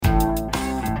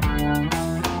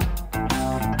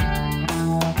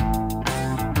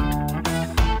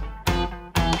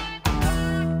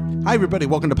Hi, everybody.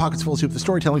 Welcome to Pockets Full of Soup, the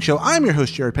storytelling show. I'm your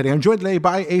host, Jared Petty. I'm joined today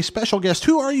by a special guest.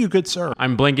 Who are you, good sir?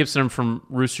 I'm Blaine Gibson. I'm from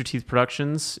Rooster Teeth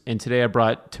Productions, and today I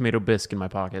brought tomato bisque in my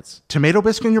pockets. Tomato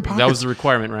bisque in your pockets? That was the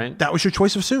requirement, right? That was your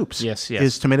choice of soups? Yes.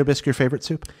 Is tomato bisque your favorite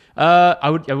soup? I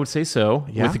would say so,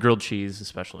 Yeah? with the grilled cheese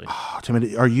especially. Oh,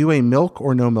 tomato. Are you a milk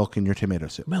or no milk in your tomato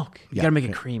soup? Milk. You Yeah, gotta make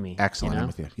okay. it creamy. Excellent. You know? I'm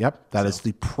with you. Yep. That is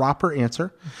the proper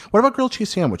answer. What about grilled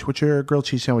cheese sandwich? What's your grilled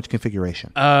cheese sandwich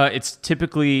configuration? It's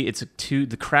typically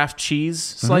the Kraft cheese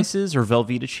slices or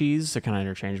Velveeta cheese. They're kind of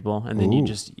interchangeable, and then you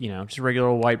just regular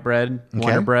old white bread,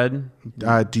 wire bread.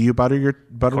 Do you butter your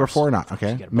butter before or not? You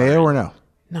Okay. gotta Mayo or no?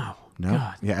 No. No.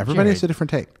 God, Yeah. Everybody has a Jared, different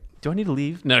take. do I need to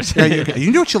leave? No. Yeah,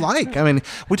 you do what you like. I mean,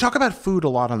 we talk about food a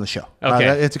lot on the show. Okay.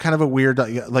 It's a kind of a weird,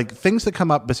 like things that come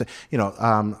up. The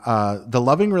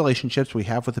loving relationships we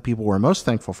have with the people we're most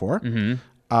thankful for.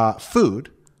 Food,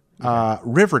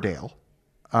 Riverdale.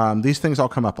 These things all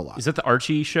come up a lot. Is that the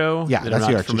Archie show? Yeah, that that's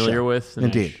I'm the not Archie familiar show. with. And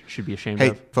Indeed. I should be ashamed Hey,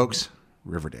 of. folks,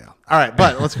 Riverdale. All right,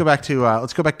 but let's go back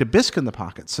to bisque in the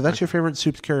pocket. So that's your favorite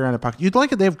soup to carry around in a pocket. You'd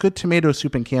like it. They have good tomato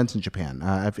soup in cans in Japan.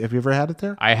 Have you ever had it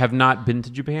there? I have not been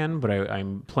to Japan, but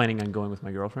I'm planning on going with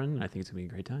my girlfriend, and I think it's going to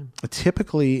be a great time.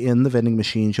 Typically, in the vending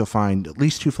machines, you'll find at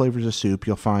least two flavors of soup.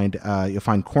 You'll find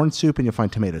corn soup and you'll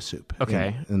find tomato soup.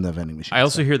 Okay. In the vending machine. I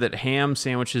also hear that ham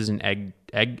sandwiches and egg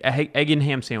and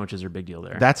ham sandwiches are a big deal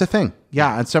there. That's a thing.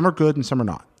 Yeah, and some are good and some are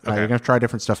not. Okay. You're going to try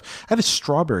different stuff. I had a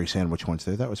strawberry sandwich once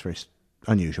there. That was very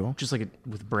unusual. Just like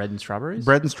with bread and strawberries?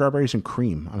 Bread and strawberries and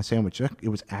cream on a sandwich. It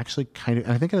was actually kind of,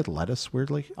 and I think it had lettuce,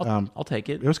 weirdly. I'll take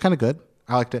it. It was kind of good.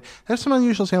 I liked it. There's some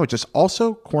unusual sandwiches.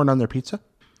 Also, corn on their pizza.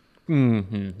 No,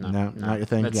 not your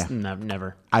thing. That's Yeah,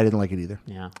 never. I didn't like it either.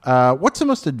 Yeah. What's the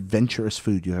most adventurous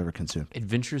food you've ever consumed?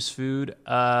 Adventurous food.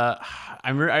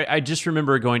 I just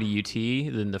remember going to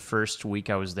UT. Then the first week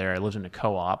I was there, I lived in a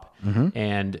co-op,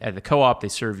 and at the co-op they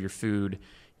serve your food.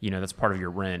 That's part of your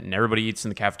rent, and everybody eats in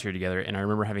the cafeteria together. And I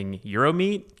remember having Euro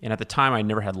meat, and at the time I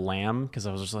never had lamb because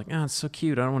I was just like, oh, it's so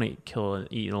cute. I don't want to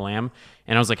eat a lamb.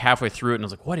 And I was like halfway through it, and I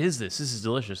was like, what is this? This is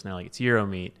delicious. And they're like, it's Euro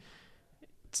meat.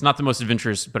 It's not the most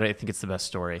adventurous, but I think it's the best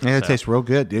story. Yeah, it tastes real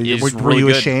good. It's Were really you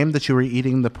good. ashamed that you were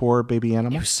eating the poor baby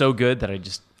animal? It was so good that I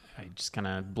just kind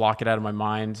of block it out of my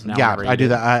mind. Now Yeah, I'm I do eat it.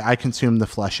 that. I consume the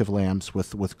flesh of lambs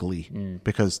with glee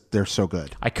because they're so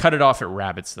good. I cut it off at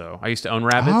rabbits, though. I used to own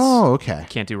rabbits. Oh, okay.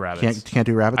 Can't do rabbits. Can't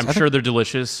do rabbits. I'm sure they're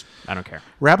delicious. I don't care.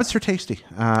 Rabbits are tasty.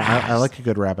 I like a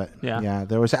good rabbit. Yeah.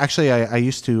 There was actually I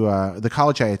used to the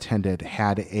college I attended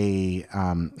had a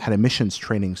missions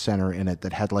training center in it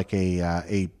that had like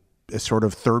a sort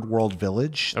of third world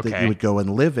village that Okay. you would go and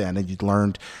live in, and you'd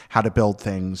learned how to build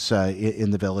things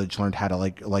in the village. Learned how to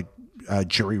like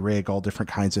jury rig all different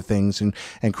kinds of things and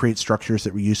create structures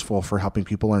that were useful for helping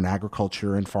people learn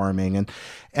agriculture and farming.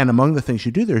 And among the things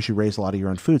you do there is you raise a lot of your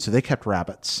own food. So they kept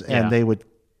rabbits and Yeah. they would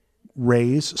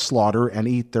raise, slaughter, and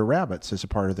eat their rabbits as a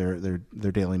part of their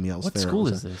daily meals. What there. school It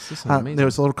is was this? This sounds amazing. There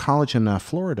was a little college in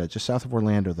Florida, just south of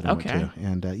Orlando, that I went Okay. to,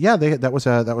 and that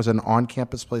was an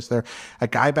on-campus place there. A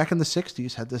guy back in the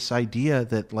 '60s had this idea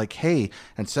that, like, hey,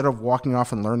 instead of walking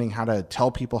off and learning how to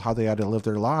tell people how they ought to live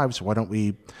their lives, why don't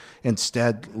we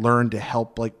instead learn to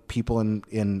help like people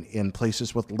in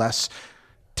places with less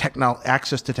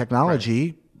access to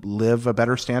technology live a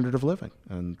better standard of living?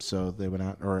 And so they went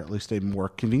out, or at least a more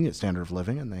convenient standard of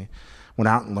living, and they went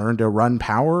out and learned to run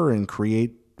power and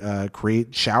create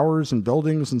showers and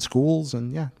buildings and schools,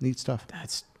 and neat stuff.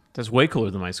 That's way cooler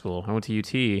than my school. I went to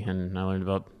UT and I learned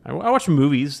about. I watched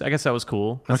movies. I guess that was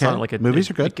cool. That's Okay. not like Movies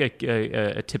are good.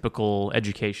 A typical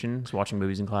education is watching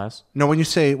movies in class. No, when you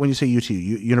say UT,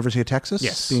 University of Texas,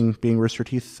 Yes. being Rooster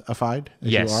Teeth-ified as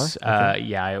Yes. you are.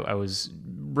 Okay. I was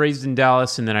raised in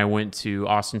Dallas, and then I went to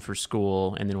Austin for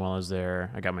school, and then while I was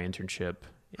there, I got my internship.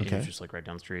 And It was just like right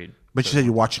down the street. But you said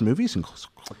you watched movies in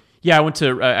Yeah, I went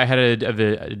to. I had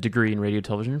a degree in radio,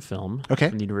 television, and film Okay.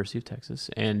 from the University of Texas,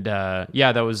 and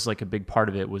that was like a big part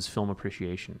of it was film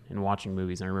appreciation and watching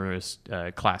movies. And I remember this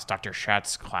class, Dr.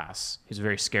 Schatz's class. He's a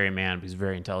very scary man, but he's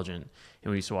very intelligent. And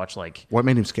we used to watch like What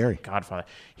made him scary? Godfather.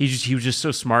 He was just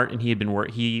so smart, and he had been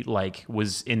he like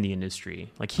was in the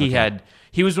industry. Like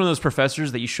he was one of those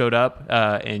professors that you showed up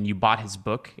and you bought his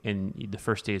book, and the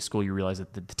first day of school you realized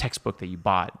that the textbook that you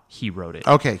bought, he wrote it.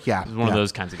 Okay, yeah. He was one of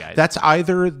those kinds of guys. That's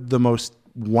either the most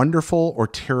wonderful or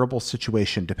terrible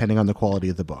situation, depending on the quality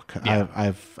of the book. Yeah.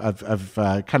 I've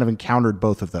kind of encountered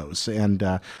both of those,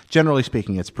 and generally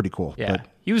speaking, it's pretty cool. Yeah, But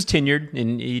he was tenured,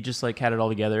 and he just like had it all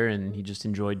together, and he just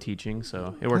enjoyed teaching,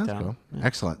 so it worked that's out. cool.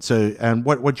 Excellent. So, and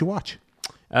what'd you watch?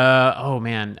 Oh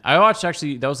man, I watched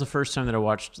actually. That was the first time that I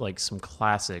watched like some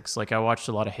classics. Like I watched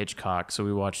a lot of Hitchcock. So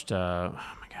we watched. Oh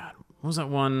my god, what was that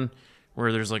one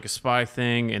where there's like a spy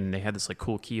thing, and they had this like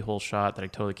cool keyhole shot that I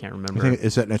totally can't remember.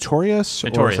 Is it Notorious?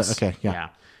 Notorious. Or is that, okay, yeah.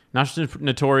 Not just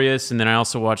Notorious, and then I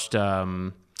also watched.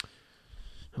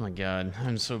 Oh my God,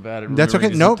 I'm so bad at. That's okay.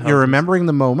 Nope, you're remembering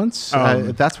the moments.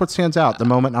 That's what stands out. The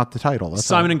moment, not the title. That's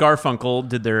Simon and Garfunkel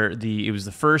did it was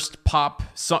the first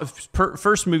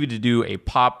first movie to do a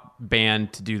pop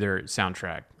band to do their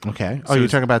soundtrack. Okay. Oh, you're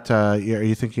talking about? Are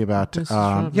you thinking about? The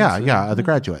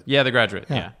Graduate. Yeah, The Graduate.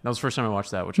 Yeah, that was the first time I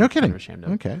watched that. Which No I'm kidding. kind of ashamed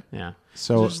of. Okay. Yeah.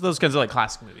 So just those kinds of like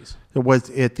classic movies. Was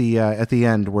at the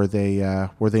end were they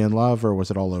in love, or was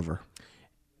it all over?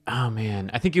 Oh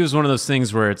man, I think it was one of those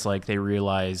things where it's like they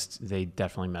realized they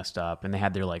definitely messed up, and they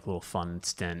had their like little fun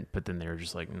stint, but then they were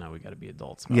just like, no, we got to be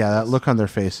adults. Yeah, that look on their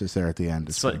faces there at the end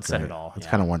is it said it all. It's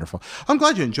kind of wonderful. I'm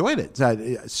glad you enjoyed it.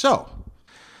 So,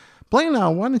 Blaine,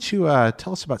 why don't you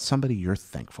tell us about somebody you're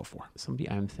thankful for? Somebody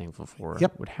I'm thankful for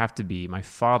would have to be my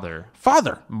father.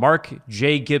 Father, Mark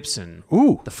J. Gibson.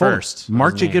 Ooh, the first.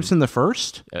 Mark J. Gibson, the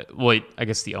first. Wait, I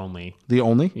guess the only. The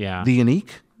only. Yeah. The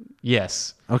unique.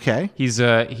 Yes. Okay. He is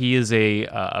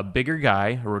a bigger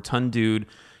guy, a rotund dude.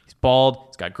 He's bald.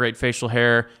 He's got great facial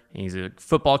hair. And he's a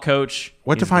football coach.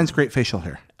 What defines great facial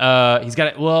hair? He's got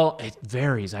it. Well, it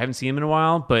varies. I haven't seen him in a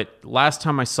while, but last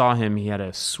time I saw him, he had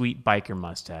a sweet biker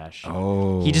mustache.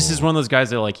 Oh. He just is one of those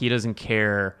guys that like he doesn't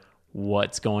care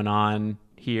what's going on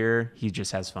here. He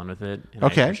just has fun with it. And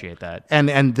Okay. I appreciate that.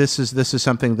 And this is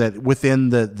something that within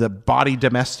the body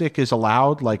domestic is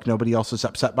allowed. Like nobody else is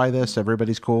upset by this.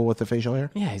 Everybody's cool with the facial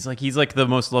hair. Yeah, he's like the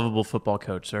most lovable football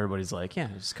coach. So everybody's like, yeah,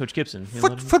 it's Coach Gibson.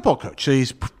 Football coach. So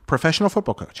he's professional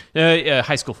football coach.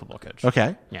 High school football coach.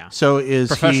 Okay. Yeah. So is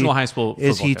professional high school?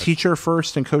 Is he coach. teacher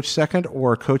first and coach second,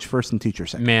 or coach first and teacher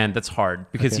second? Man, that's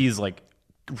hard because he's like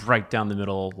right down the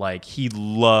middle. Like he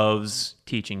loves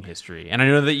teaching history, and I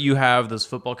know that you have those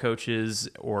football coaches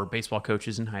or baseball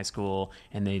coaches in high school,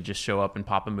 and they just show up and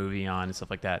pop a movie on and stuff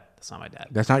like that. That's not my dad.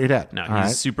 That's not your dad. No, All he's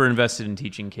right. super invested in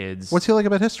teaching kids. What's he like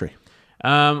about history?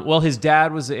 Well, his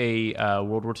dad was a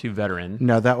World War II veteran.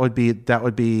 No, that would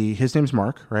be his name's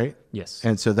Mark, right? Yes,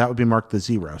 And so that would be Mark the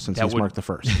Zero, since he's Mark the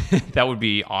First. that would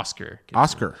be Oscar.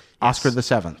 Oscar the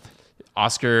Seventh.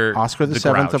 Oscar the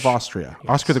Seventh of Grouch. Austria. Yes.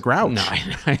 Oscar the Grouch.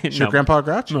 No, Is your grandpa a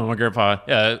Grouch? No, my grandpa,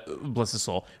 bless his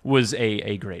soul, was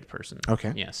a great person.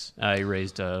 Okay. Yes, he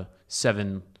raised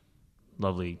 7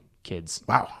 lovely kids.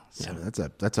 Wow. So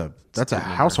that's a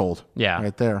household. Yeah,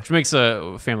 right there. Which makes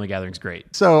family gatherings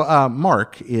great. So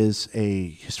Mark is a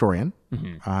historian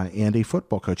and a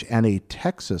football coach and a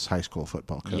Texas high school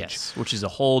football coach. Yes, which is a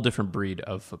whole different breed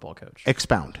of football coach.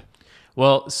 Expound.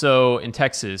 Well, so in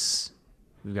Texas,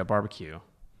 we've got barbecue.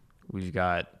 We've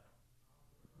got,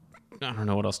 I don't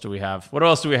know, what else do we have? What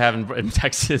else do we have in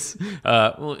Texas?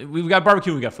 Well, we've got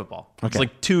barbecue and we've got football. Okay. It's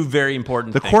like 2 very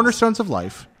important things. Cornerstones of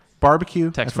life, barbecue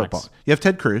and Tex-Mex. football. You have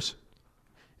Ted Cruz.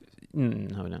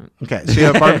 No, we don't. Okay, so you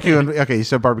have barbecue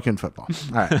and barbecue and football.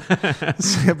 All right.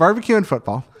 So you have barbecue and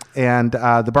football. And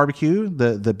the barbecue,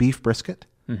 the beef brisket.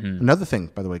 Mm-hmm. Another thing,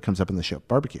 by the way, comes up in the show,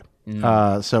 barbecue.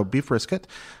 So beef brisket.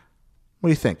 What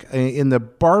do you think? In the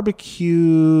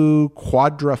barbecue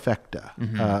quadrifecta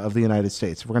of the United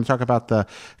States, we're going to talk about the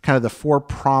kind of the 4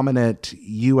 prominent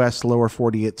U.S. lower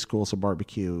 48 schools of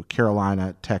barbecue: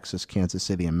 Carolina, Texas, Kansas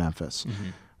City, and Memphis. Mm-hmm.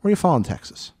 Where do you fall in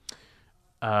Texas?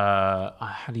 How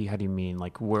do you mean?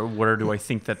 Like where do I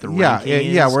think that the ranking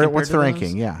is? Yeah. compared What's the to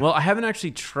ranking? those? Yeah. Well, I haven't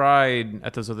actually tried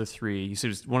at those other 3. You said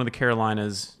it was one of the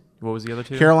Carolinas. What was the other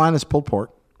 2? Carolina's pulled pork,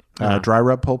 dry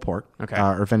rub pulled pork, Okay.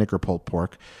 Or vinegar pulled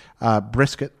pork.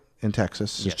 Brisket in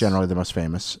Texas is Yes. generally the most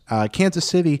famous. Kansas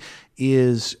City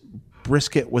is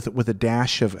brisket with a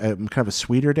dash of kind of a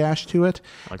sweeter dash to it,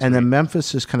 and then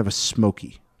Memphis is kind of a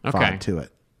smoky vibe to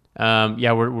it.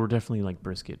 Yeah, we're definitely like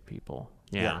brisket people.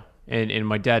 Yeah. And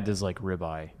my dad does like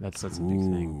ribeye. That's a big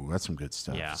thing. Ooh, that's some good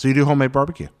stuff. Yeah. So you do homemade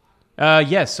barbecue?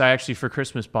 Yes, I actually for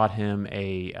Christmas bought him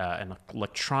an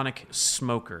electronic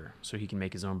smoker so he can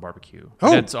make his own barbecue.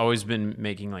 Oh. Dad's always been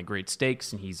making like great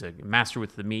steaks, and he's a master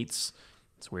with the meats.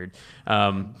 It's weird.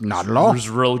 Not at all. He's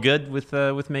real good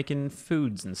with making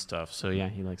foods and stuff. So yeah,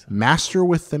 he likes that. Master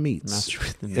with the Meats. Master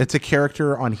with the Meats. It's a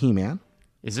character on He-Man.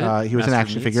 Is it? He was an Master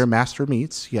action Meats? figure, Master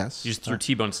Meats, yes. He just threw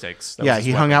T-bone steaks. That Yeah, was his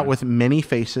he hung out weapon. with many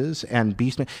faces and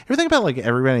Beastman. Everything about like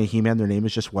everybody in He-Man, their name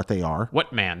is just what they are.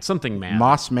 What man? Something man.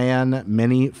 Moss Man,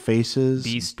 many faces,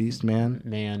 Beast Man.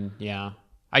 Man, yeah.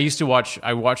 I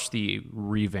watched the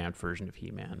revamped version of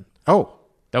He-Man. Oh,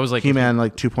 That was like He-Man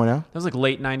like 2.0. That was like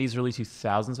late '90s, early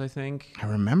 2000s, I think. I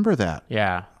remember that.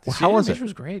 Yeah. Well, how was it? It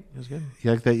was great. It was good.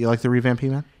 You like that? You like the revamped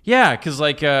He-Man? Yeah, because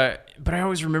but I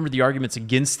always remember the arguments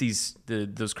against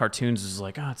those cartoons is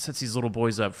like, it sets these little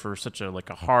boys up for such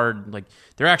a hard, like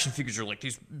their action figures are like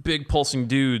these big pulsing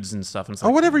dudes and stuff. And it's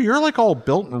like, Whatever. You're like all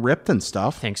built and ripped and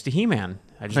stuff. thanks to He-Man.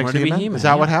 I just Thanks wanted to to be He-Man? He-Man. Is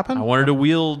that what happened? I wanted to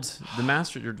wield the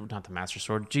not the Master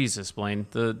Sword. Jesus, Blaine.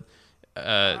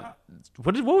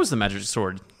 What was the magic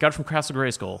sword? Got it from Castle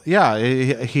Grayskull. Yeah,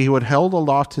 he would held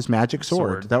aloft his magic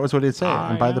sword. Sword. That was what he'd say.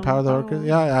 And by the power of the Orca.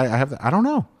 Yeah, I have that. I don't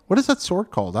know. What is that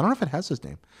sword called? I don't know if it has his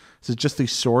name. Is it just the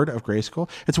Sword of Grayskull?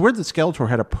 It's weird that Skeletor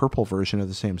had a purple version of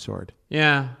the same sword.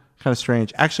 Yeah. Kind of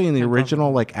strange. Actually, in the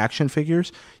original action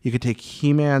figures, you could take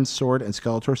He-Man's sword and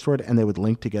Skeletor's sword, and they would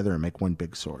link together and make one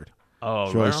big sword. Oh,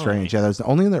 It's really strange. Yeah, that was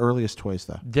only in the earliest toys,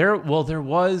 though. There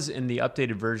was in the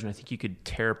updated version. I think you could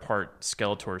tear apart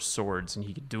Skeletor's swords, and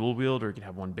he could dual wield, or he could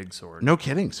have one big sword. No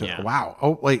kidding. So, Yeah. wow.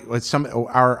 Oh, wait.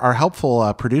 Our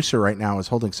helpful producer right now is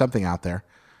holding something out there.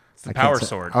 It's the power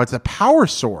sword. Oh, it's a power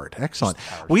sword. Excellent.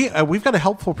 We've got a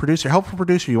helpful producer. Helpful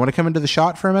producer, you want to come into the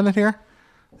shot for a minute here?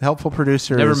 The helpful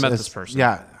producer. Never met this person.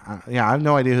 Yeah, I have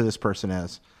no idea who this person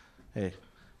is. Hey,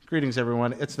 greetings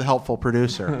everyone. It's the helpful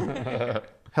producer.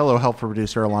 Hello, helpful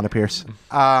producer Alana Pierce.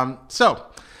 So,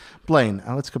 Blaine,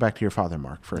 let's go back to your father,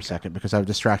 Mark, for a second, because I've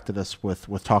distracted us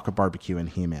with talk of barbecue and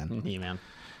He-Man. He-Man.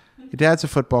 Your dad's a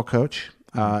football coach.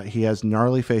 He has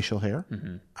gnarly facial hair.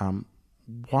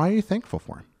 Why are you thankful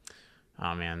for him?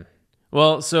 Oh man.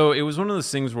 Well, so it was one of those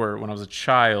things where when I was a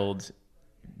child,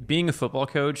 being a football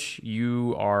coach,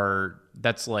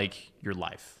 that's like your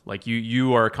life. Like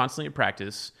you are constantly at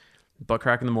practice, butt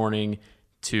crack in the morning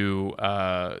to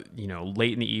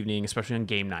late in the evening, especially on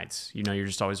game nights. You're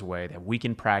just always away. They have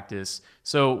weekend practice.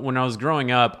 So when I was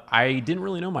growing up, I didn't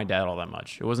really know my dad all that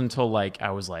much. It wasn't until I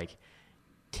was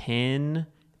 10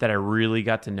 that I really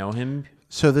got to know him.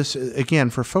 So this, again,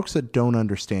 for folks that don't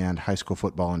understand high school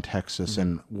football in Texas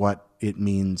and what it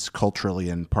means culturally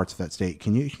in parts of that state,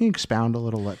 can you expound a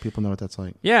little, let people know what that's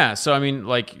like? Yeah. So, I mean,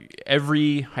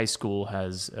 every high school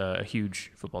has a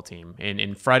huge football team.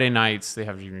 And Friday nights, they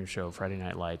have a show, Friday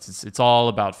Night Lights. It's all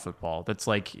about football. That's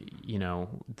the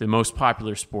most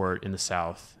popular sport in the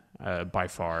South by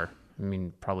far. I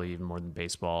mean, probably even more than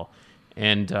baseball.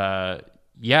 And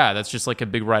that's just a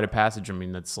big rite of passage. I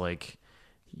mean, that's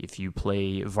if you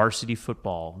play varsity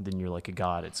football, then you're like a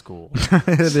god at school.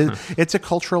 It's a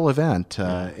cultural event.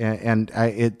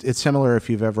 It's similar if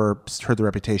you've ever heard the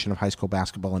reputation of high school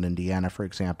basketball in Indiana, for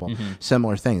example.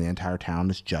 Similar thing. The entire town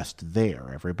is just there.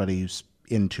 Everybody's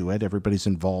into it. Everybody's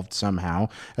involved somehow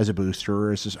as a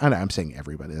booster. I'm saying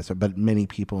everybody, but many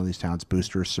people in these towns,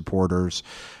 boosters, supporters,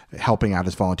 helping out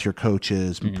as volunteer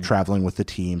coaches, traveling with the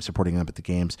team, supporting them at the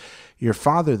games. Your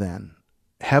father then,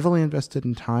 heavily invested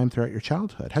in time throughout your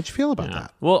childhood. How'd you feel about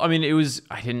that? Well, I mean,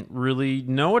 I didn't really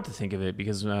know what to think of it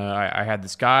because I had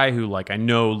this guy who I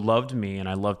know loved me and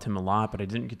I loved him a lot, but I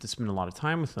didn't get to spend a lot of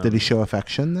time with him. Did he show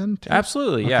affection then too?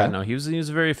 Absolutely. Okay. Yeah. No, he was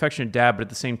a very affectionate dad, but at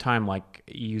the same time,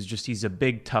 he's a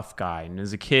big, tough guy. And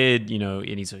as a kid,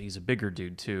 and he's a bigger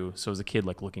dude too. So as a kid,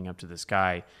 looking up to this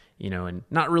guy, and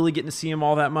not really getting to see him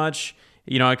all that much,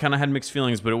 I kind of had mixed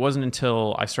feelings, but it wasn't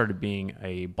until I started being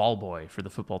a ball boy for the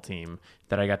football team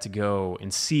that I got to go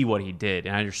and see what he did.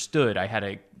 And I had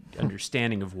a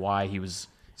understanding of why he was.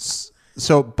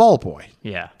 So ball boy.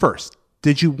 Yeah. First,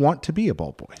 did you want to be a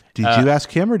ball boy? Did you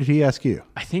ask him or did he ask you?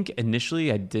 I think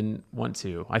initially I didn't want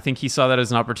to. I think he saw that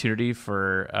as an opportunity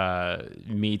for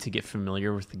me to get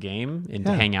familiar with the game and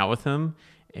to hang out with him.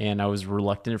 And I was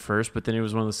reluctant at first, but then it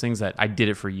was one of those things that I did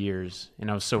it for years, and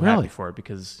I was so happy for it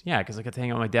because I got to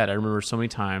hang out with my dad. I remember so many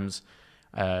times,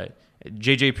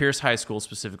 J.J. Pierce High School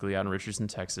specifically out in Richardson,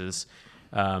 Texas,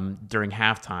 during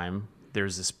halftime,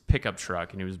 there's this pickup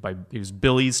truck, and it was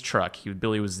Billy's truck.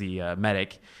 Billy was the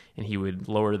medic, and he would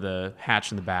lower the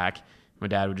hatch in the back. My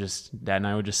dad and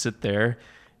I would just sit there.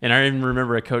 And I even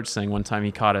remember a coach saying one time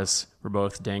he caught us, we're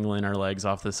both dangling our legs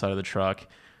off the side of the truck.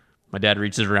 My dad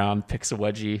reaches around, picks a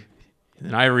wedgie, and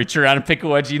then I reach around and pick a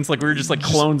wedgie. And it's like we were just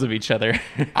clones of each other.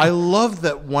 I love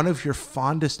that one of your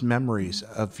fondest memories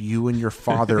of you and your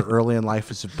father early in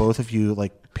life is of both of you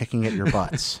picking at your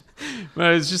butts.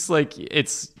 But it's just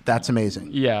that's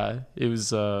amazing. Yeah, it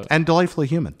was and delightfully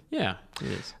human. Yeah, it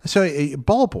is. So a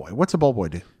ball boy, what's a ball boy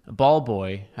do? a ball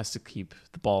boy has to keep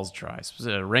the balls dry.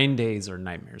 So rain days are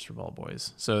nightmares for ball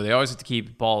boys. So they always have to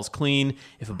keep balls clean.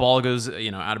 If a ball goes,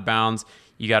 out of bounds,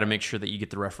 you got to make sure that you get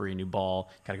the referee a new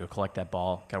ball. Got to go collect that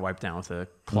ball. Got to wipe down with a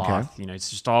cloth. Okay. It's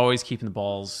just always keeping the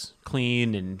balls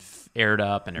clean and aired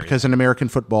up and everything. Because in American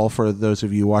football, for those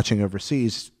of you watching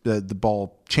overseas, the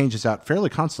ball changes out fairly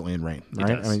constantly in rain,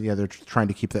 right? It does. They're trying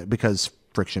to keep that because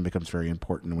friction becomes very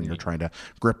important when you're trying to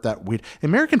grip that weird.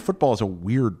 American football is a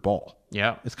weird ball.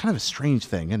 Yeah. It's kind of a strange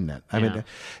thing, isn't it?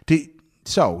 Yeah.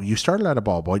 So you started out a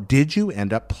ball boy. Did you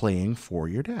end up playing for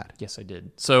your dad? Yes, I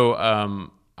did. So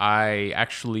I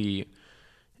actually.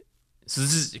 So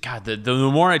this is God. The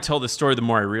more I tell this story, the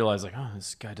more I realize,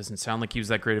 this guy doesn't sound like he was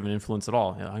that great of an influence at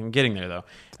all. I'm getting there though.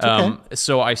 Okay.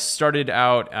 So I started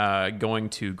out going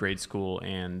to grade school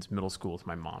and middle school with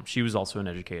my mom. She was also an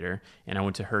educator, and I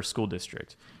went to her school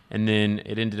district. And then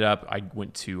it ended up I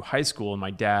went to high school, and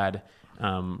my dad,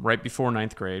 right before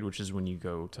ninth grade, which is when you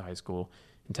go to high school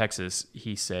in Texas,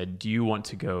 he said, "Do you want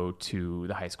to go to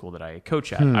the high school that I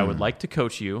coach at? I would like to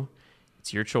coach you.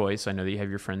 It's your choice. I know that you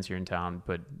have your friends here in town,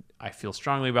 but I feel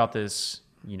strongly about this."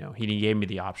 He gave me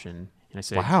the option, and I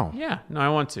said, Wow. Yeah, no, I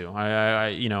want to.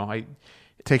 I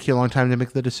Take you a long time to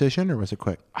make the decision, or was it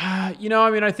quick? I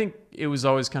think it was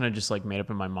always kind of just like made up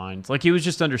in my mind. Like it was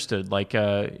just understood, like,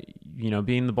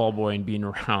 being the ball boy and being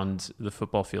around the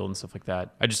football field and stuff like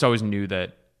that. I just always knew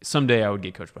that someday I would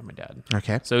get coached by my dad.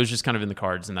 Okay. So it was just kind of in the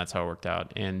cards, and that's how it worked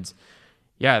out. And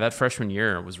yeah, that freshman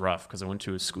year was rough because I went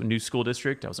to a new school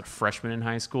district. I was a freshman in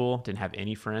high school, didn't have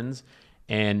any friends.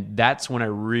 And that's when I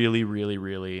really, really,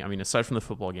 really, aside from the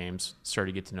football games,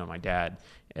 started to get to know my dad.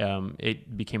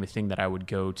 It became a thing that I would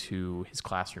go to his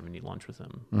classroom and eat lunch with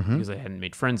him because I hadn't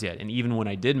made friends yet. And even when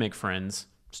I did make friends,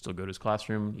 still go to his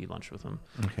classroom, eat lunch with him.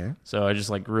 Okay. So I just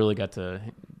really got a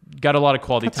lot of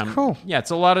quality time. Cool. Yeah,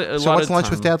 it's a lot of. So what's lunch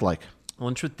with dad like?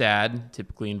 Lunch with dad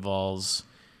typically involves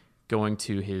going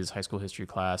to his high school history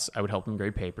class. I would help him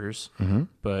grade papers,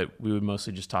 but we would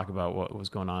mostly just talk about what was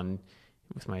going on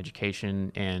with my education.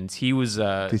 And he was...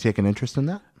 Did he take an interest in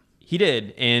that? He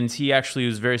did. And he actually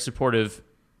was very supportive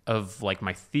of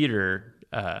my theater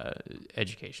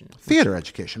education. Theater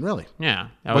education, really? Yeah.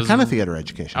 What kind of theater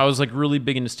education? I was really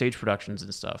big into stage productions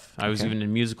and stuff. I was even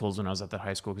in musicals when I was at that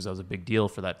high school because that was a big deal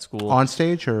for that school. On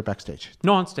stage or backstage?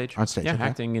 No, on stage. On stage, Yeah, okay.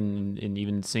 acting and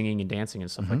even singing and dancing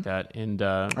and stuff like that. And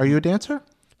Are you a dancer?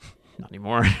 not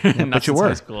anymore. Yeah, Not but you since were.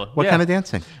 high school. What Yeah. kind of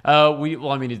dancing?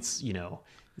 It's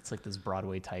it's like this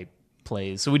Broadway type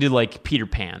plays. So we did Peter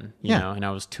Pan, you know, and I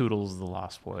was Toodles the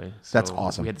Lost Boy. So That's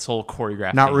awesome. We had this whole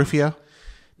choreographed Not thing. Rufio?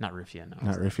 Not Rufio, no.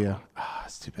 Not Rufio?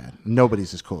 It's too bad.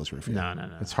 Nobody's as cool as Rufio. No.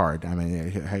 It's hard. How are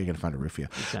you going to find a Rufio?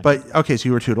 But, okay, so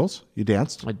you were Toodles. You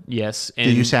danced. Yes. And,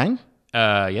 Did you sing?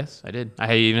 Yes, I did.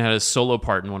 I even had a solo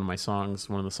part in one of my songs.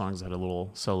 One of the songs had a little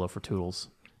solo for Toodles.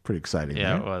 Pretty exciting.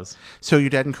 Yeah, right? it was. So your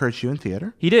dad encouraged you in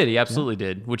theater? He did. He absolutely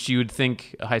did. Which you would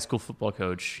think a high school football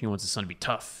coach, he wants his son to be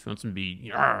tough. He wants him to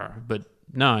be, but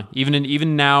no.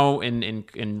 Even now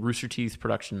in Rooster Teeth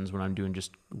productions, when I'm doing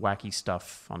just wacky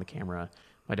stuff on the camera,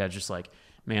 my dad's just like,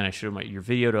 man, I showed your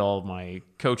video to all of my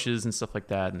coaches and stuff like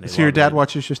that. And So your dad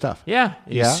watches your stuff? Yeah,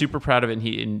 he's Yeah? super proud of it.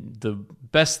 And the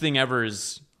best thing ever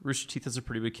is Rooster Teeth has a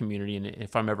pretty big community. And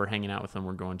if I'm ever hanging out with them,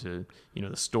 we're going to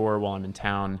the store while I'm in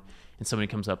town. And somebody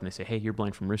comes up and they say, "Hey, you're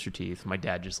Blaine from Rooster Teeth." My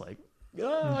dad just I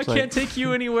can't take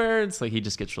you anywhere. It's he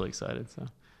just gets really excited. So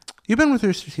You've been with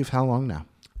Rooster Teeth how long now?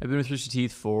 I've been with Rooster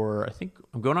Teeth for, I think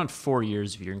I'm going on 4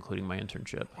 years if you're including my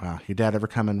internship. Wow. Your dad ever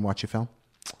come and watch you film?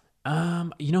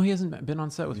 He hasn't been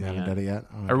on set with You me haven't yet. done it yet?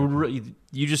 Oh, I would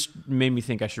you just made me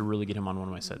think I should really get him on one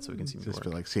of my sets so we can see me just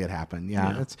work. to see it happen.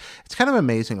 Yeah, it's kind of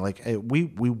amazing. We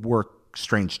work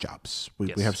strange jobs. We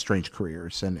Yes. have strange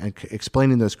careers, and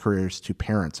explaining those careers to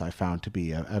parents I found to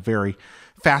be a very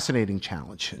fascinating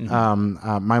challenge.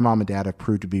 My mom and dad have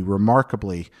proved to be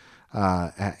remarkably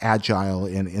agile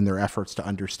in their efforts to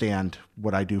understand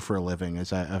what I do for a living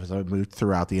as I moved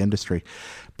throughout the industry.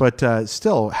 But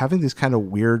still, having these kind of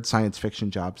weird science fiction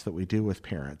jobs that we do with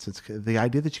parents, it's the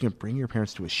idea that you can bring your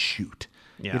parents to a shoot.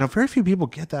 Yeah. Very few people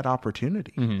get that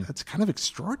opportunity. That's kind of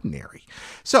extraordinary.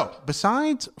 So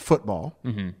besides football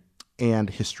and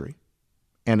history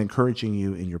and encouraging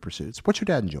you in your pursuits, what's your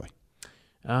dad enjoy?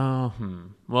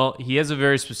 Well, he has a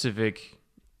very specific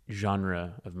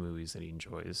genre of movies that he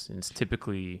enjoys, and it's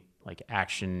typically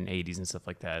action 80s and stuff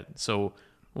like that. So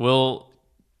we'll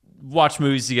watch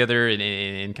movies together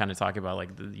and kind of talk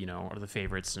about the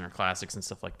favorites and our classics and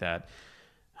stuff like that.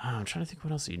 I'm trying to think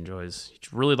what else he enjoys. He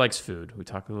really likes food. We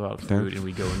talk about food, and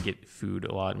we go and get food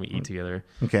a lot, and we eat together.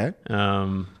 Okay.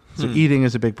 So eating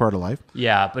is a big part of life.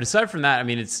 Yeah, but aside from that, I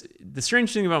mean, it's the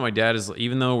strange thing about my dad is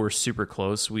even though we're super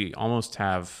close, we almost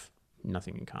have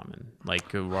nothing in common.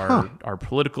 Like our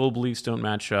political beliefs don't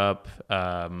match up.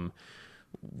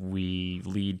 We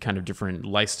lead kind of different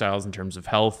lifestyles in terms of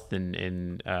health,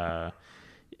 and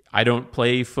I don't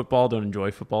play football, don't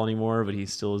enjoy football anymore, but he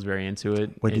still is very into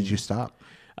it. When did you stop?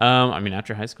 I mean,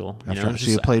 after high school. So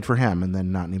you played for him and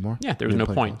then not anymore? Yeah, there was no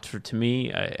point. To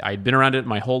me, I'd been around it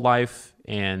my whole life,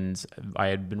 and I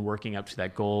had been working up to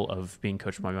that goal of being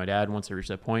coached by my dad. Once I reached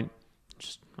that point,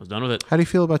 I was done with it. How do you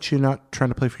feel about you not trying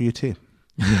to play for UT?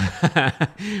 I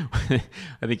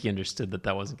think he understood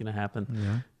that wasn't going to happen.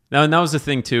 Yeah. Now, and that was the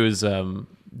thing too, is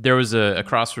there was a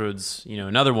crossroads,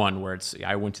 another one where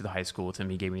I went to the high school with him.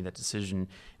 He gave me that decision.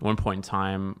 At one point in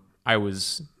time, I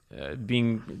was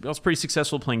pretty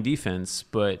successful playing defense,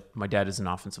 but my dad is an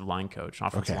offensive line coach.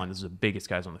 Offensive line, this is the biggest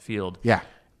guys on the field. Yeah.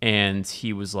 And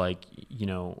he was like,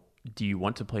 do you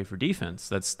want to play for defense?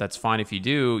 That's fine if you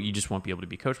do. You just won't be able to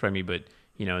be coached by me. But,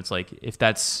 it's like, if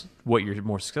that's what you're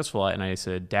more successful at. And I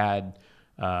said, Dad,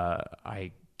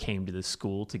 I came to this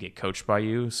school to get coached by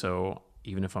you. So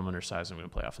even if I'm undersized, I'm going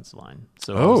to play offensive line.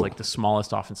 So I was like the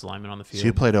smallest offensive lineman on the field. So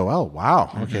you played OL. Wow.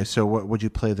 Mm-hmm. Okay. So what would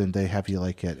you play then? They have you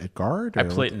like at guard? I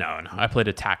played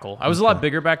a tackle. I was a lot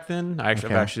bigger back then. I've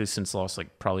actually since lost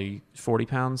like probably 40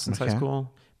 pounds since high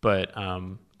school. But I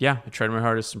tried my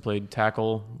hardest and played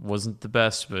tackle. Wasn't the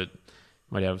best, but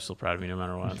my dad was still proud of me no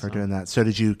matter what. For doing that. So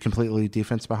did you completely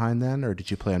defense behind then, or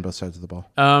did you play on both sides of the ball?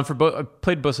 I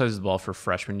played both sides of the ball for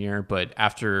freshman year, but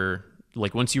after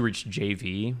once you reached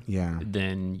JV,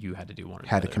 then you had to do one.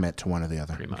 Had to commit to one or the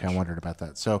other. Pretty much. I wondered about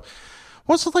that. So,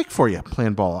 what's it like for you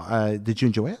playing ball? Did you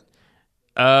enjoy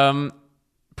it?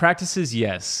 Practices,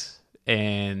 yes,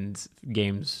 and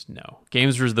games, no.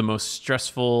 Games was the most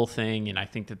stressful thing, and I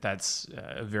think that's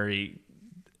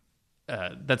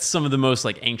that's some of the most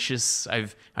anxious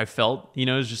I've felt.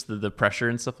 Is just the pressure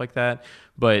and stuff like that.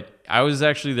 But I was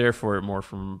actually there for it more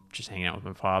from just hanging out with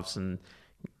my pops and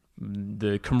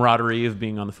the camaraderie of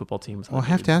being on the football team. Well, I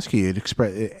have to ask you, you'd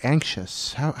express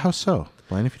anxious. How so,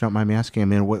 Blaine, if you don't mind me asking? I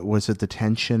mean, was it the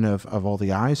tension of all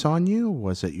the eyes on you?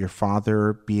 Was it your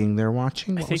father being there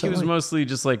watching? I think it was mostly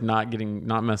just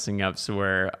not messing up. So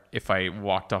where if I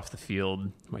walked off the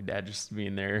field, my dad just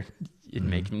being there and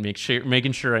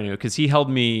making sure I knew, because he held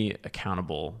me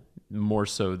accountable more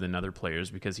so than other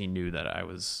players, because he knew that I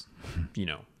was,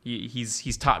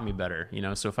 he's taught me better,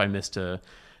 So if I missed a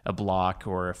block,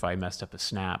 or if I messed up a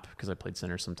snap, because I played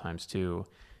center sometimes too,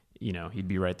 he'd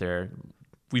be right there.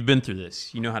 We've been through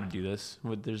this. You know how to do this.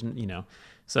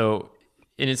 So,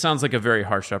 and it sounds like a very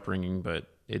harsh upbringing, but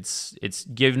it's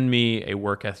given me a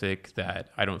work ethic that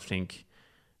I don't think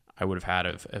I would have had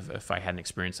if I hadn't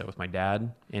experienced that with my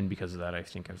dad. And because of that, I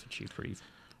think I've achieved pretty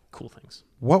cool things.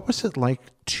 What was it like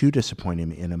to disappoint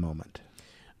him in a moment?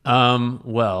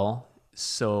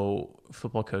 So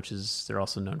football coaches, they're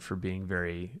also known for being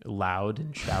very loud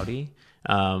and shouty.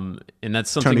 And that's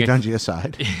something Tony Dungy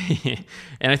aside.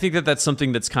 And I think that's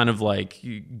something that's kind of like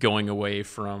going away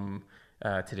from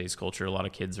today's culture. A lot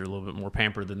of kids are a little bit more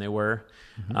pampered than they were.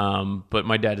 Mm-hmm. But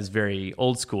my dad is very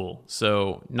old school.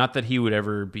 So not that he would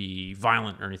ever be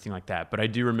violent or anything like that, but I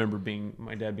do remember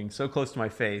my dad being so close to my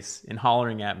face and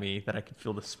hollering at me that I could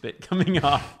feel the spit coming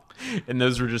off. And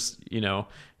those were just,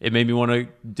 it made me want to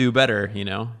do better,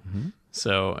 Mm-hmm.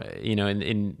 So,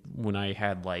 and when I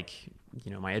had my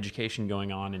education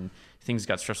going on and things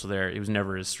got stressful there, it was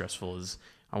never as stressful as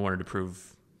I wanted to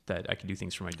prove that I could do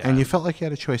things for my dad. And you felt like you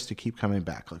had a choice to keep coming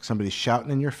back, like somebody's shouting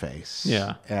in your face.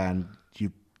 Yeah. And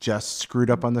you just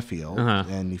screwed up on the field,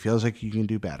 and he feels like you can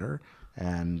do better.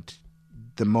 And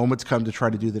the moment's come to try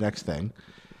to do the next thing.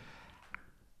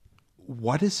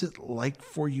 What is it like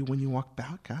for you when you walk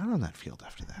back out on that field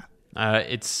after that?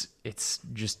 It's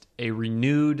just a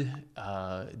renewed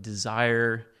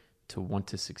desire to want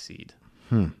to succeed.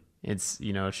 It's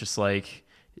it's just like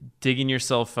digging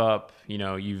yourself up.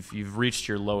 You've reached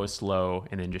your lowest low,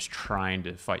 and then just trying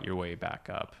to fight your way back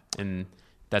up. And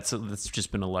that's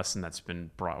just been a lesson that's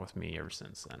been brought with me ever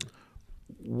since then.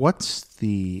 What's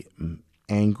the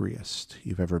angriest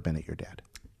you've ever been at your dad?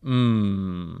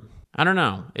 I don't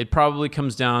know. It probably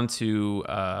comes down to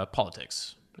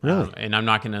politics. Really? And I'm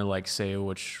not going to say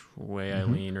which way I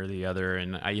lean or the other.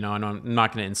 And I'm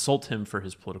not going to insult him for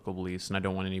his political beliefs. And I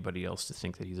don't want anybody else to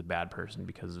think that he's a bad person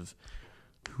because of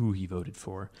who he voted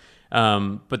for.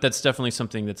 But that's definitely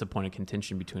something that's a point of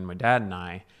contention between my dad and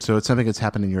I. So it's something that's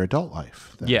happened in your adult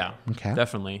life then? Yeah, okay.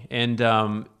 Definitely.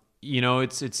 And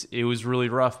it was really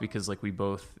rough because like we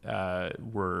both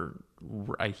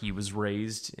he was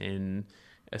raised in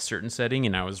a certain setting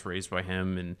and I was raised by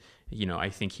him, and I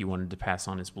think he wanted to pass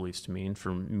on his beliefs to me and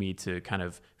for me to kind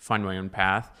of find my own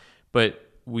path. But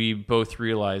we both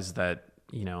realized that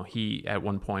he, at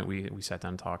one point we sat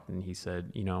down and talked, and he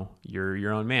said, you're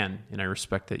your own man, and I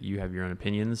respect that you have your own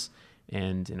opinions.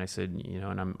 And I said,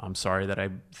 and I'm sorry that I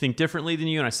think differently than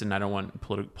you. And I said, and I don't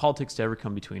want politics to ever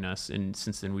come between us. And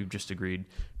since then, we've just agreed,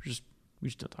 we just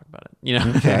don't talk about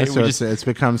it. Okay, so it's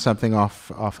become something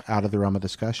off out of the realm of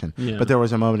discussion. Yeah. But there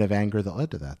was a moment of anger that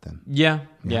led to that. Then, yeah.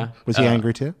 Was he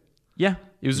angry too? Yeah,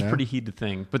 it was a pretty heated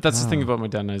thing. But that's the thing about my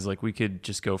dad and I, is like we could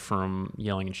just go from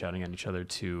yelling and shouting at each other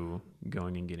to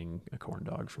going and getting a corn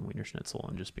dog from Wiener Schnitzel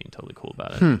and just being totally cool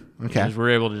about it. Okay, we were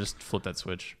able to just flip that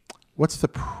switch. What's the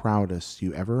proudest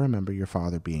you ever remember your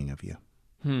father being of you?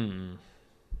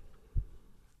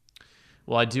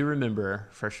 Well, I do remember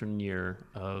freshman year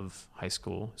of high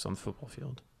school. It was on the football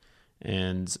field.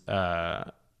 And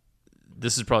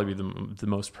this is probably the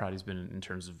most proud he's been in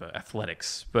terms of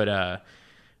athletics. But I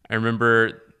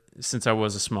remember since I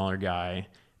was a smaller guy,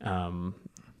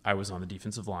 I was on the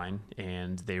defensive line,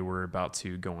 and they were about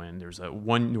to go in.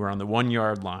 We were on the 1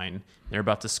 yard line. They're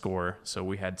about to score, so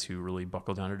we had to really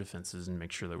buckle down our defenses and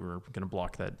make sure that we were going to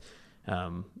block that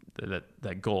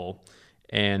goal.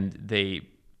 And they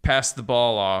passed the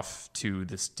ball off to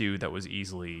this dude that was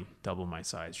easily double my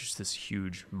size, just this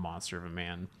huge monster of a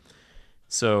man.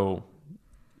 So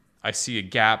I see a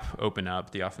gap open up,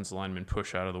 the offensive lineman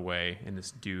push out of the way, and this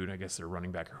dude, I guess they're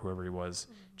running back or whoever he was,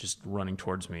 just running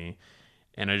towards me.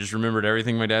 And I just remembered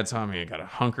everything my dad taught me. I got a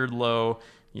hunkered low,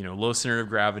 low center of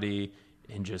gravity,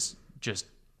 and just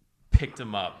picked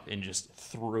him up and just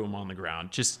threw him on the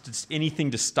ground. Just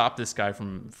anything to stop this guy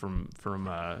from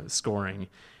scoring.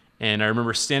 And I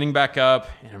remember standing back up,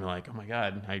 and I'm like, oh my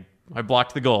God, I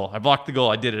blocked the goal.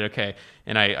 I did it, okay.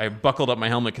 And I buckled up my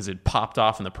helmet because it popped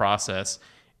off in the process.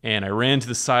 And I ran to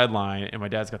the sideline, and my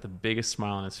dad's got the biggest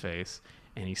smile on his face.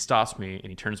 And he stops me, and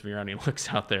he turns me around, and he looks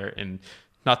out there, and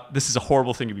this is a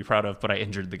horrible thing to be proud of, but I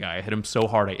injured the guy. I hit him so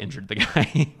hard I injured the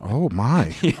guy. Oh,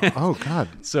 my. Yeah. Oh, God.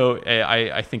 So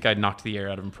I think I knocked the air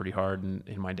out of him pretty hard,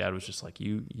 and my dad was just like,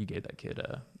 you gave that kid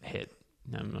a hit.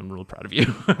 I'm real proud of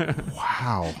you.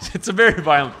 Wow. It's a very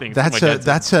violent thing.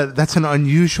 That's an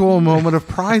unusual moment of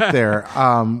pride there.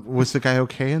 Was the guy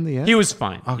okay in the end? He was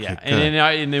fine. Okay, yeah. Good.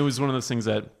 And it was one of those things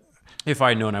that if I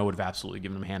had known, I would have absolutely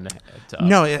given him a hand to up.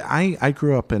 No, I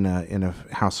grew up in a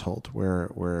household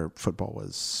where football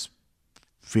was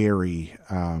very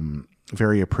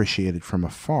very appreciated from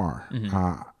afar.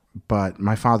 Mm-hmm. But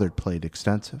my father played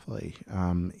extensively,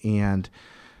 and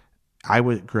I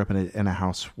grew up in a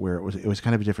house where it was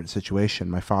kind of a different situation.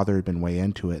 My father had been way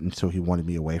into it, and so he wanted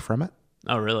me away from it.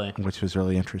 Oh, really? Which was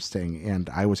really interesting, and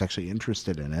I was actually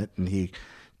interested in it, and he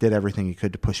did everything he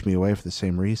could to push me away for the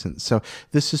same reason. So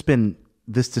this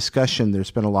discussion,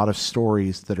 there's been a lot of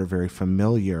stories that are very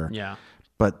familiar. Yeah.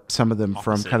 But some of them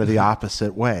from kind of the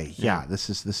opposite way. Yeah. This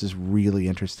is really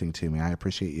interesting to me. I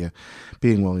appreciate you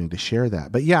being willing to share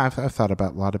that. But yeah, I've thought a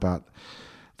lot about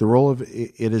the role of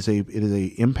it. It is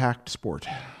a impact sport.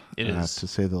 It is, to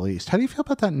say the least. How do you feel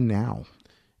about that now?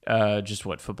 Just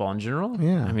what, football in general?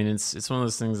 Yeah. I mean, it's one of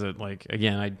those things that, like,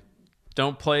 again, I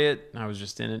don't play it. I was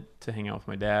just in it to hang out with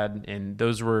my dad, and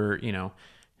those were,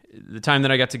 the time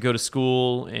that I got to go to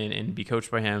school and be coached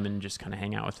by him and just kind of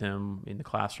hang out with him in the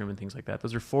classroom and things like that.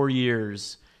 Those are 4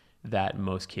 years that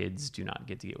most kids do not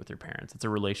get to get with their parents. It's a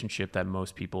relationship that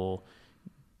most people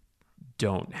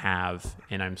don't have,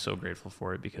 and I'm so grateful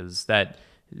for it, because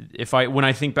when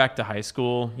I think back to high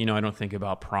school, I don't think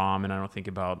about prom and I don't think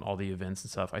about all the events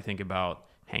and stuff. I think about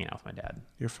hanging out with my dad.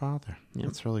 Your father. Yeah.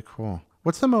 That's really cool.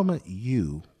 What's the moment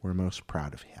you were most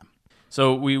proud of him?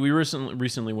 So we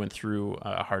recently went through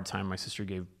a hard time. My sister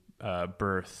gave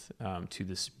birth to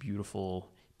this beautiful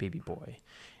baby boy,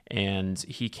 and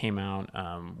he came out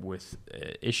with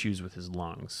issues with his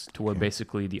lungs, to where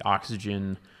basically the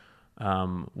oxygen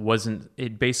wasn't.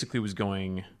 It basically was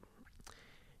going.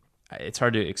 It's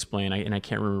hard to explain, and I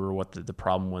can't remember what the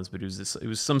problem was, but it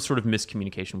was some sort of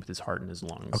miscommunication with his heart and his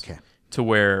lungs. Okay. To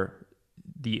where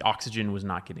the oxygen was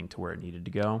not getting to where it needed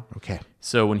to go. Okay.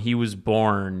 So when he was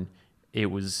born, it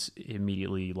was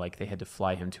immediately like they had to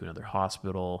fly him to another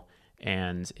hospital,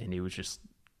 and it was just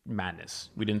madness.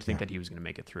 We didn't think that he was going to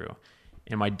make it through.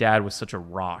 And my dad was such a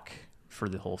rock for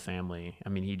the whole family. I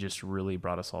mean, he just really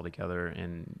brought us all together,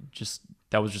 and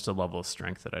that was just a level of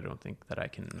strength that I don't think that I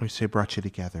can. When you say brought you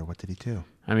together, what did he do?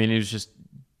 I mean, it was just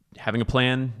having a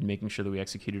plan, making sure that we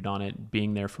executed on it,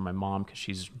 being there for my mom because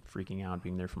she's freaking out,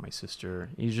 being there for my sister.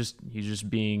 He's just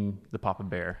being the Papa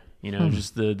Bear. You know,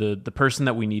 just the person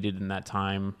that we needed in that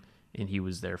time, and he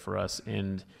was there for us.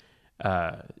 And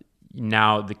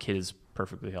now the kid is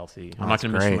perfectly healthy. I'm not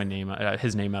going to mention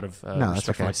his name out of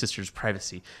respect for my sister's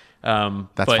privacy.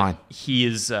 That's fine. He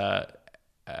is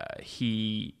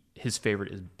his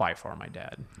favorite is by far my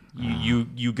dad.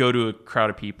 You go to a crowd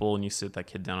of people and you sit that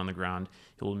kid down on the ground,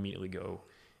 he'll immediately go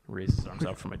raise his arms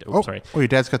out for my dad. Sorry. Oh, your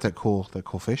dad's got that cool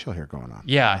facial hair going on.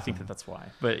 Yeah, I think that's why.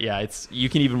 But yeah, you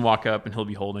can even walk up and he'll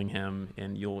be holding him,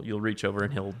 and you'll reach over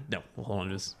and he'll hold on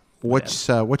to his. What's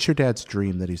your dad's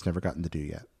dream that he's never gotten to do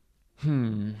yet?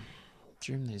 Dream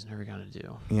that he's never gotten to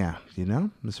do. Yeah, you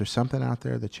know, is there something out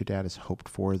there that your dad has hoped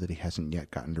for that he hasn't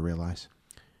yet gotten to realize?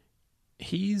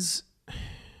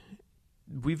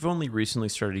 We've only recently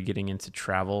started getting into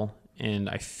travel, and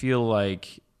I feel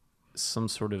like some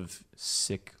sort of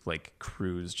sick like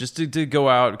cruise just to go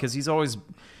out, because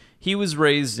he was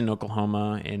raised in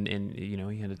Oklahoma, and you know,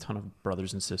 he had a ton of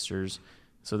brothers and sisters,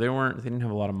 so they didn't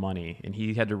have a lot of money, and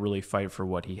he had to really fight for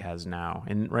what he has now.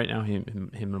 And right now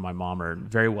him and my mom are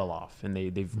very well off, and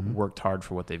they've worked hard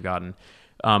for what they've gotten.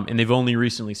 And they've only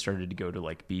recently started to go to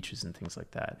like beaches and things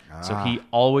like that. So he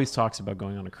always talks about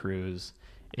going on a cruise,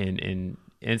 and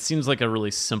it seems like a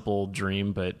really simple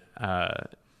dream, but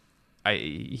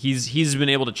he's been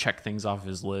able to check things off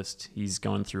his list. He's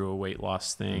gone through a weight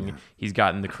loss thing. Yeah. He's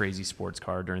gotten the crazy sports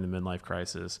car during the midlife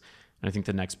crisis. And I think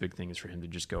the next big thing is for him to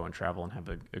just go and travel and have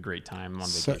a great time on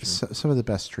vacation. Some of the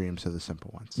best dreams are the simple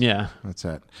ones. Yeah. That's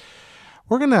it.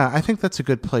 I think that's a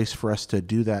good place for us to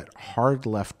do that hard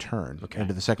left turn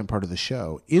into the second part of the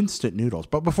show, Instant Noodles.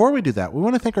 But before we do that, we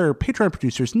want to thank our Patreon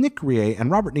producers, Nick Rie and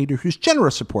Robert Nader, whose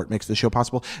generous support makes the show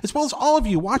possible, as well as all of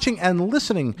you watching and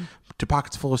listening to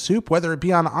Pockets Full of Soup, whether it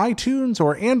be on iTunes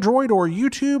or Android or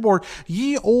YouTube or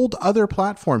ye old other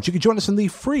platforms. You can join us in the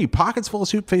free Pockets Full of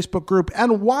Soup Facebook group.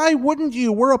 And why wouldn't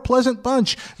you? We're a pleasant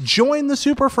bunch. Join the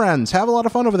Super Friends. Have a lot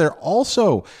of fun over there.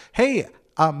 Also, hey,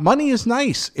 money is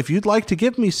nice. If you'd like to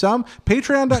give me some,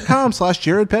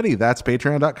 patreon.com/Jared Petty. That's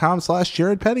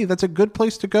patreon.com/Jared Petty. That's a good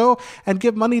place to go and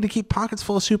give money to keep Pockets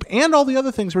Full of Soup and all the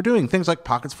other things we're doing. Things like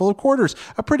Pockets Full of Quarters,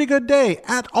 A Pretty Good Day,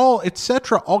 At All,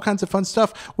 etc. All kinds of fun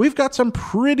stuff. We've got some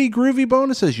pretty groovy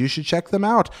bonuses. You should check them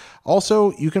out.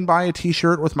 Also, you can buy a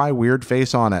t-shirt with my weird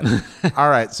face on it.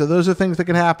 All right. So those are things that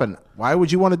can happen. Why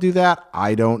would you want to do that?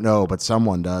 I don't know, but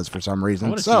someone does for some reason.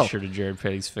 I want a t-shirt of Jared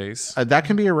Petty's face. That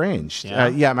can be arranged.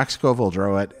 Yeah, Mexico will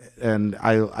draw it, and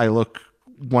I look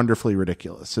wonderfully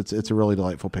ridiculous. It's a really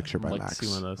delightful picture by Max. To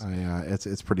see one of those.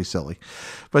 It's pretty silly.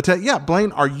 But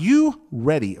Blaine, are you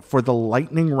ready for the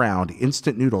lightning round,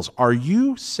 Instant Noodles? Are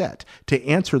you set to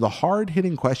answer the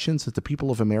hard-hitting questions that the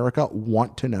people of America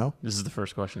want to know? This is the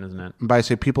first question, isn't it? And by I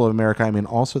say people of America, I mean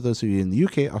also those of you in the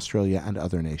UK, Australia, and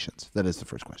other nations. That is the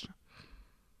first question.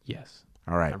 Yes.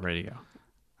 All right. I'm ready to go.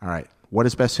 All right. What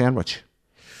is best sandwich?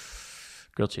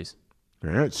 Grilled cheese. All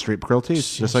right, street grilled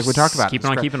cheese, just like we talked about.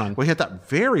 Keeping on. We hit that.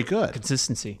 Very good.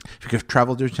 Consistency. If you could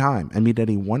travel through time and meet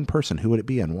any one person, who would it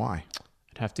be and why?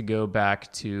 I'd have to go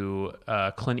back to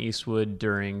Clint Eastwood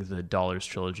during the Dollars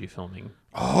trilogy filming.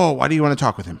 Oh, why do you want to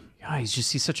talk with him? Yeah,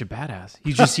 he's such a badass.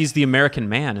 He's the American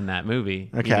man in that movie.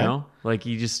 Okay. You know? Like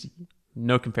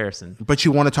no comparison. But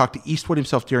you want to talk to Eastwood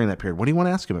himself during that period. What do you want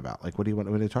to ask him about? Like, what do you want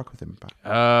to talk with him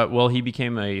about? Well, he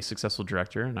became a successful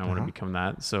director, and I want to become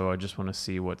that. So I just want to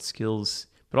see what skills,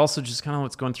 but also just kind of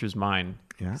what's going through his mind.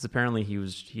 Yeah. Because apparently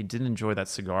he didn't enjoy that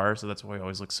cigar, so that's why he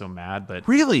always looks so mad. But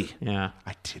really? Yeah.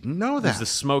 I didn't know that. There's the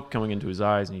smoke coming into his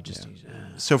eyes, and he just...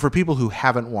 So for people who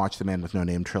haven't watched The Man with No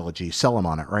Name trilogy, sell him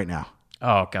on it right now.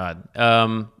 Oh, God.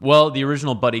 Well, the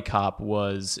original Buddy Cop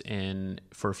was in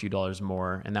For a Few Dollars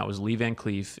More, and that was Lee Van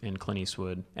Cleef and Clint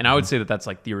Eastwood. And I would say that that's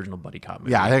like the original Buddy Cop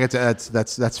movie. Yeah, I think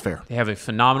that's fair. They have a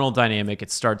phenomenal dynamic. It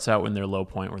starts out when they're low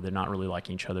point, where they're not really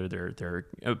liking each other. They're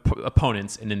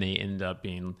opponents, and then they end up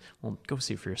being, well, go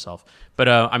see it for yourself. But,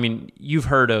 I mean, you've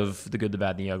heard of The Good, the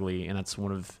Bad, and the Ugly, and that's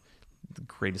one of the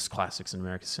greatest classics in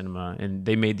American cinema. And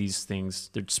they made these things.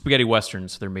 They're spaghetti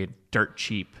westerns, so they're made dirt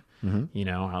cheap. Mm-hmm. You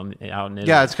know, out in Italy.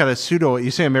 Yeah, it's kind of pseudo. You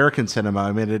say American cinema.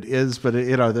 I mean, it is, but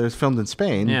they're filmed in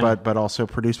Spain, but also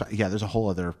produced by. Yeah, there's a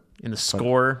whole other. In the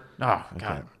score,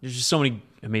 God, there's just so many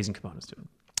amazing components to it.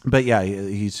 But yeah,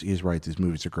 he's right. These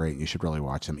movies are great. You should really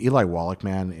watch them. Eli Wallach,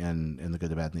 man, in The Good,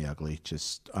 the Bad, and the Ugly,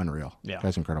 just unreal. Yeah,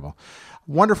 that's incredible.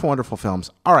 Wonderful, wonderful films.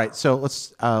 All right, so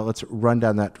let's run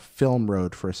down that film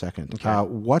road for a second. Okay.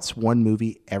 What's one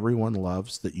movie everyone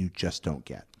loves that you just don't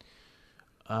get?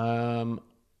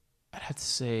 I'd have to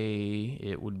say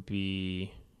it would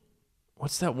be,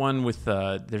 what's that one with,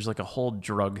 there's like a whole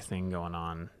drug thing going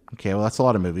on. Okay, well, that's a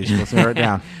lot of movies. Let's narrow it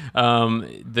down.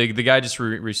 The guy just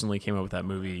recently came up with that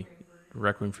movie.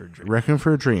 Requiem for a Dream. Requiem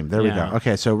for a Dream. There we Yeah. go.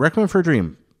 Okay, so Requiem for a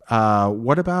Dream.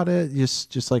 What about it?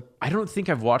 Just like I don't think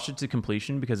I've watched it to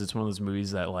completion because it's one of those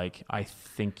movies that like I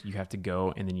think you have to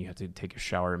go and then you have to take a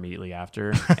shower immediately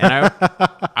after. And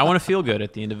I want to feel good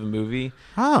at the end of a movie.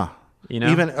 You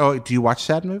know? Do you watch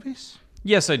sad movies?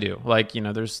 Yes, I do. Like,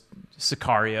 there's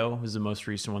Sicario is the most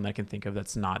recent one that I can think of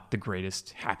that's not the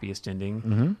greatest, happiest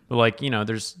ending. But like,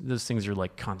 there's those things are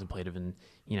like contemplative and,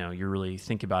 you really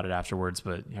think about it afterwards.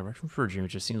 But yeah, Requiem for a Dream, it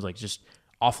just seems like just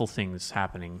awful things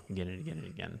happening again and again and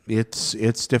again.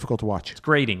 It's difficult to watch. It's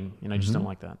grating, and I just don't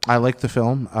like that. I like the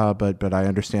film, but I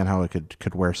understand how it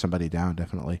could wear somebody down.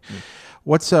 Definitely.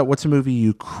 What's a movie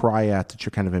you cry at that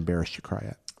you're kind of embarrassed you cry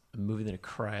at? A movie that I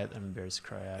cry at, I'm embarrassed to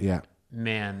cry at. Yeah.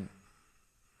 Man,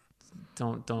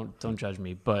 don't judge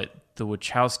me, but the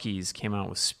Wachowskis came out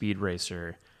with Speed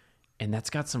Racer, and that's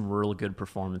got some real good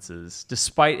performances,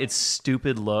 despite its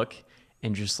stupid look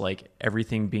and just like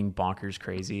everything being bonkers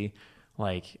crazy.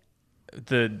 Like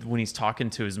when he's talking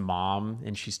to his mom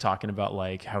and she's talking about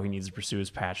like how he needs to pursue his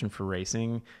passion for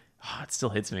racing, it still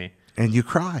hits me And you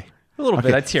cry. a little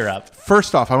bit. I tear up.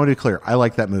 First off, I want to be clear. I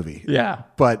like that movie. Yeah.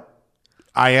 But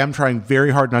I am trying very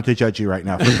hard not to judge you right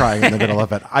now for crying in the middle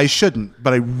of it. I shouldn't,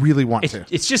 but I really want to.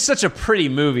 It's just such a pretty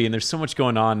movie, and there's so much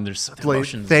going on. And there's so many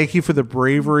emotions. Thank you for the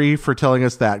bravery for telling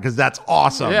us that, because that's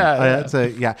awesome.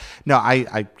 Yeah. No,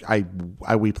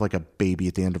 I weep like a baby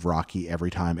at the end of Rocky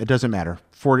every time. It doesn't matter.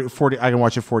 40 I can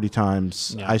watch it 40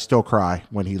 times. Yeah. I still cry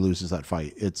when he loses that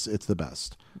fight. It's the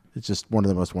best. It's just one of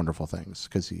the most wonderful things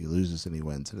because he loses and he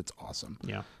wins, and it's awesome.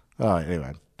 Yeah. Oh,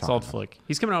 anyway. Solid flick.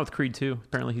 He's coming out with Creed 2.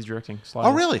 Apparently he's directing.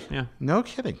 Oh, really? Yeah. No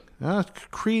kidding.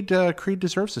 Creed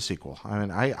deserves a sequel. I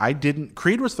mean, I didn't.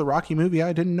 Creed was the Rocky movie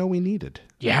I didn't know we needed.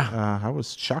 Yeah. I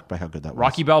was shocked by how good that was.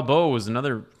 Rocky Balboa was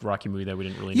another Rocky movie that we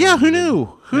didn't really know. Yeah, we who needed. knew?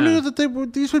 Who Yeah. knew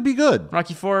that these would be good?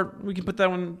 Rocky 4, we can put that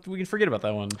one, we can forget about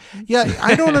that one. Yeah,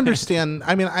 I don't understand.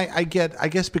 I mean, I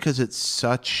guess because it's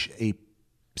such a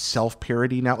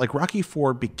self-parody now. Like Rocky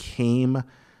 4 became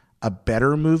a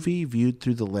better movie viewed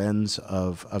through the lens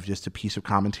of just a piece of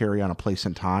commentary on a place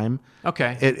and time.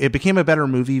 Okay. It became a better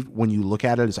movie when you look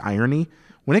at it as irony.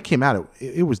 When it came out,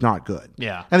 it was not good.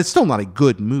 Yeah. And it's still not a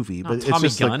good movie. But it's Tommy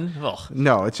just Gunn? like, Ugh.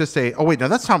 no, it's just a, oh wait, no,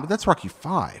 that's Rocky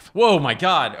 5. Whoa, my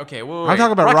God. Okay, whoa, I'm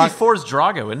talking about Rocky 4's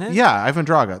Drago, isn't it? Yeah, Ivan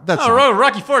Drago. That's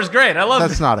Rocky 4 is great. I love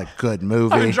that's it. not a good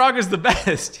movie. Ivan Drago's the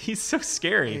best. He's so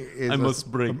scary. I must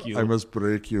break you. I must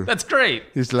break you. That's great.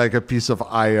 He's like a piece of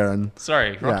iron.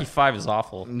 Sorry, Rocky 5 is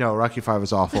awful. No, Rocky 5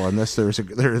 is awful. In this, there's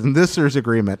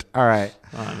agreement. All right.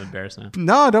 Oh, I'm embarrassed now.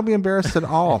 No, don't be embarrassed at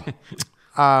all.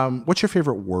 What's your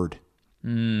favorite word? Oh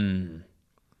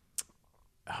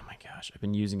my gosh, I've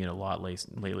been using it a lot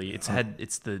lately. It's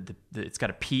got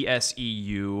a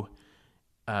PSEU.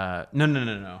 No.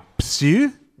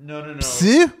 Psu? No.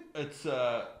 Psu? It's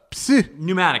Psu.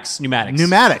 pneumatics. Pneumatics.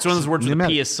 It's one of those words where the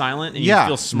P is silent, and you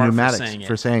feel smart pneumatics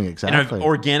for saying it. exactly. And I've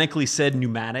organically said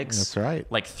pneumatics. That's right.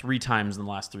 Like 3 times in the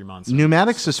last 3 months.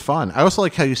 Pneumatics is fun. I also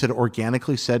like how you said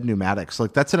organically said pneumatics.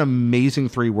 Like that's an amazing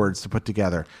 3 words to put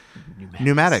together.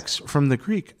 Pneumatics from the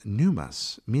Greek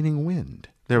pneumas, meaning wind.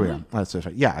 There we are. That's it.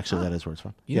 Yeah, actually, that is where it's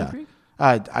from. You know Greek?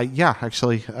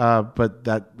 Actually, but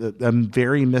that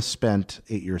very misspent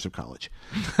 8 years of college,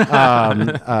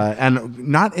 and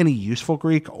not any useful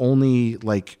Greek,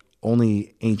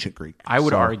 only ancient Greek. I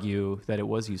would argue that it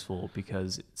was useful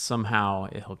because somehow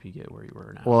it helped you get where you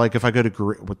were now. Well, like if I go to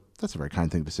Greece, that's a very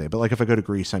kind thing to say, but like if I go to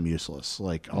Greece, I'm useless.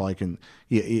 Like all I can,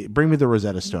 bring me the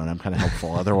Rosetta Stone. I'm kind of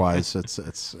helpful. Otherwise,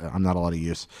 I'm not a lot of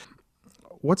use.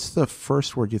 What's the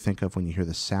first word you think of when you hear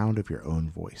the sound of your own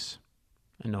voice?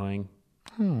 Annoying.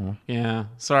 Yeah,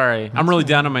 sorry. I'm really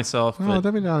down on myself. Oh, But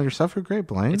don't be down on yourself. You're great,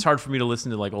 Blaine. it's hard for me to listen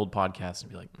to like old podcasts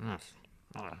and be like,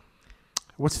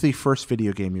 What's the first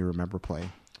video game you remember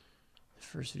playing?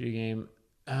 First video game.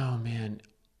 Oh man,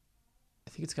 I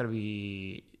think it's got to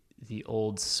be the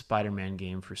old Spider-Man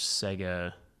game for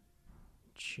Sega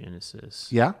Genesis.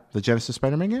 Yeah, the Genesis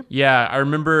Spider-Man game? Yeah, I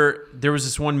remember there was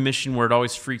this one mission where it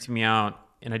always freaked me out,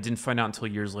 and I didn't find out until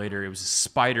years later. It was a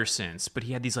spider sense, but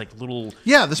he had these like little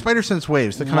Yeah, the spider sense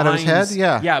waves that come out of his head. lines.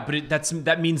 Yeah. yeah, but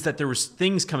that means that there was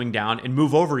things coming down and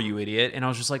move over, you idiot. And I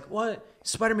was just like, what?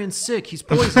 Spider-Man's sick. He's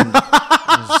poisoned.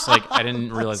 I was just like, I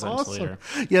didn't realize that until later.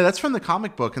 Yeah, that's from the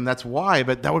comic book, and that's why.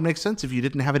 But that would make sense if you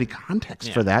didn't have any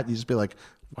context for that. You'd just be like,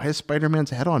 why is Spider-Man's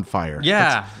head on fire?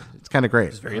 Yeah. It's kind of great.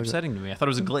 It's very upsetting to me. I thought it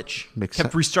was a glitch. Makes Kept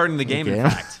sense. restarting the game, in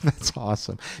fact. That's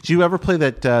awesome. Did you ever play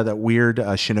that weird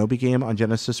Shinobi game on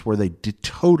Genesis where they did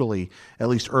totally, at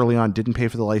least early on, didn't pay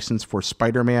for the license for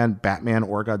Spider-Man, Batman,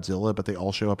 or Godzilla, but they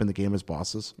all show up in the game as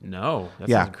bosses? No, that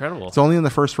sounds incredible. It's only in the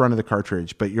first run of the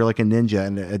cartridge, but you're like a ninja,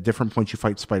 and at different points you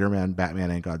fight Spider-Man,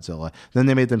 Batman, and Godzilla. Then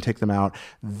they made them take them out.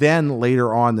 Then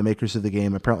later on, the makers of the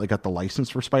game apparently got the license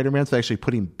for Spider-Man, so they actually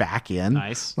put him back in.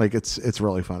 Nice. Like it's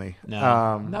really funny.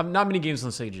 No, not many games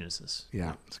on Sega Genesis.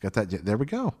 Yeah, it's got that. There we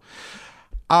go.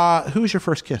 Who was your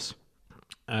first kiss?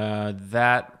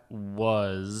 That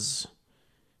was,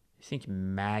 I think,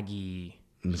 Maggie.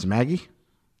 Miss Maggie?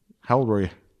 How old were you?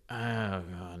 Oh,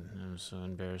 God. I'm so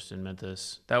embarrassed to admit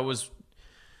this. That was...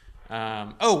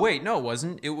 oh, wait. No, it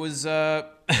wasn't. It was... was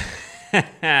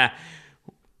her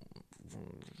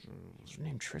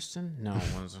name Tristan? No, it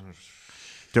wasn't.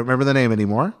 Don't remember the name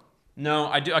anymore? No,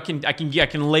 I do. I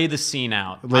can lay the scene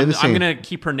out. Lay the scene. I'm gonna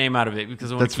keep her name out of it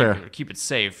because I want to keep it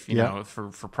safe. You know, for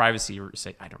privacy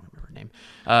sake. I don't remember her name.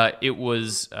 It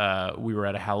was we were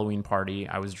at a Halloween party.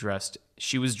 I was dressed.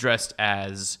 She was dressed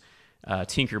as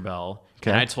Tinkerbell.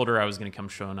 Okay. And I told her I was gonna come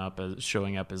showing up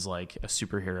as like a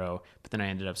superhero. But then I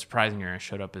ended up surprising her. I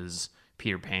showed up as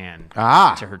Peter Pan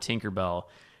to her Tinkerbell.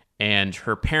 And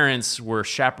her parents were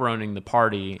chaperoning the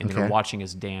party, and they were watching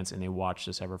us dance, and they watched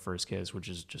us have our first kiss, which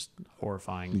is just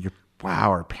horrifying.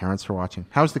 Wow, our parents were watching.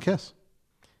 How was the kiss?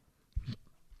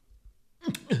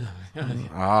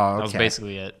 That was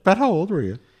basically it. But how old were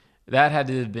you? That had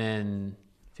to have been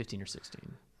 15 or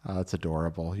 16. Oh, that's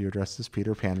adorable. You were dressed as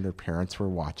Peter Pan, and your parents were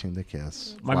watching the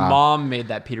kiss. My mom made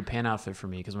that Peter Pan outfit for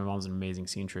me because my mom's an amazing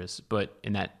seamstress. But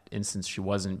in that instance, she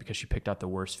wasn't, because she picked out the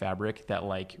worst fabric that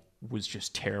was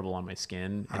just terrible on my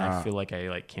skin, and I feel like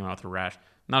I came out with a rash.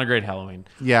 Not a great Halloween.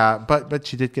 Yeah,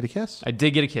 but you did get a kiss. I did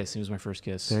get a kiss. It was my first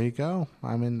kiss. There you go.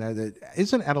 I mean,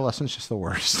 isn't adolescence just the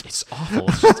worst? It's awful.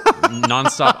 It's just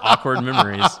nonstop awkward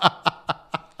memories.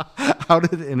 How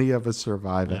did any of us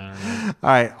survive it? All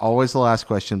right, always the last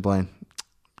question, Blaine.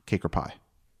 Cake or pie?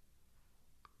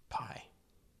 Pie.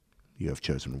 You have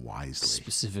chosen wisely.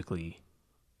 Specifically,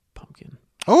 pumpkin.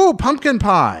 Oh, pumpkin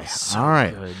pie. So all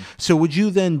right. good. So would you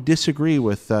then disagree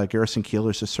with Garrison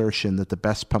Keillor's assertion that the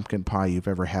best pumpkin pie you've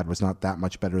ever had was not that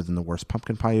much better than the worst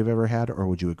pumpkin pie you've ever had, or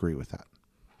would you agree with that?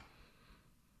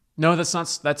 No,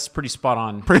 that's pretty spot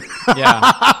on. Yeah.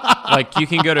 Like, you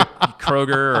can go to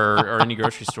Kroger or any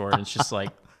grocery store, and it's just like,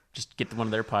 just get one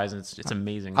of their pies, and it's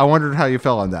amazing. I wondered how you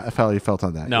felt on that. How you felt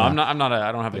on that. No, yeah.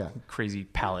 I don't have a crazy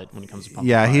palate when it comes to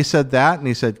pumpkin pie. He said that, and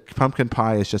he said pumpkin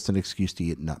pie is just an excuse to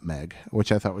eat nutmeg,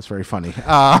 which I thought was very funny.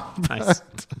 Nice.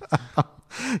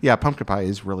 Yeah, pumpkin pie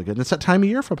is really good. And it's that time of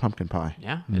year for pumpkin pie.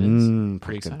 Yeah, it is.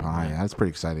 Pumpkin pie. Yeah, that's pretty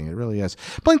exciting. It really is.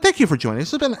 Blaine, thank you for joining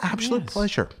us. This has been an absolute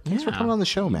pleasure. Thanks for coming on the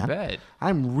show, man. Bet.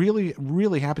 I'm really,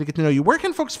 really happy to get to know you. Where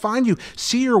can folks find you,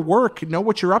 see your work, know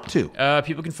what you're up to?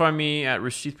 People can find me at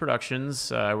Rooster Teeth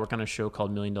Productions. I work on a show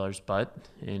called $1 Million But,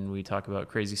 and we talk about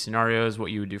crazy scenarios,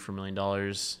 what you would do for $1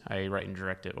 million. I write and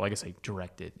direct it. Well, I guess I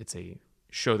direct it. It's a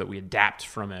show that we adapt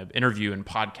from an interview and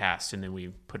podcast, and then we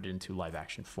put it into live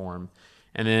action form.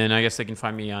 And then I guess they can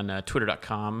find me on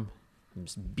twitter.com. I'm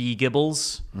just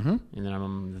bgibbles. And then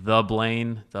I'm the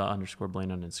Blaine,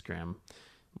 _Blaine on Instagram.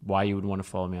 Why you would want to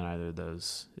follow me on either of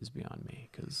those is beyond me,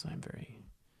 because I'm very...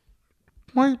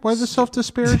 Why the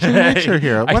self-disparaging nature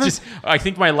here? I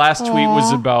think my last tweet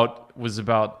was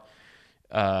about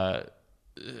I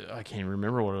can't even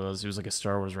remember what it was. It was like a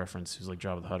Star Wars reference. It was like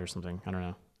Jabba the Hutt or something. I don't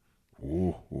know.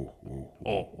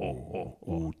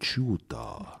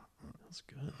 Chuda. That's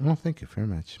good. Well, thank you very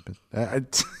much.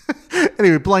 But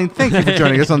anyway, Blaine, thank you for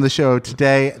joining us on the show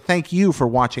today. Thank you for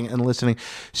watching and listening.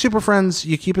 Super friends,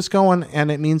 you keep us going,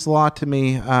 and it means a lot to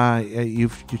me.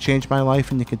 You've changed my life,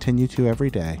 and you continue to every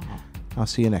day. I'll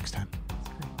see you next time.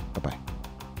 Bye-bye.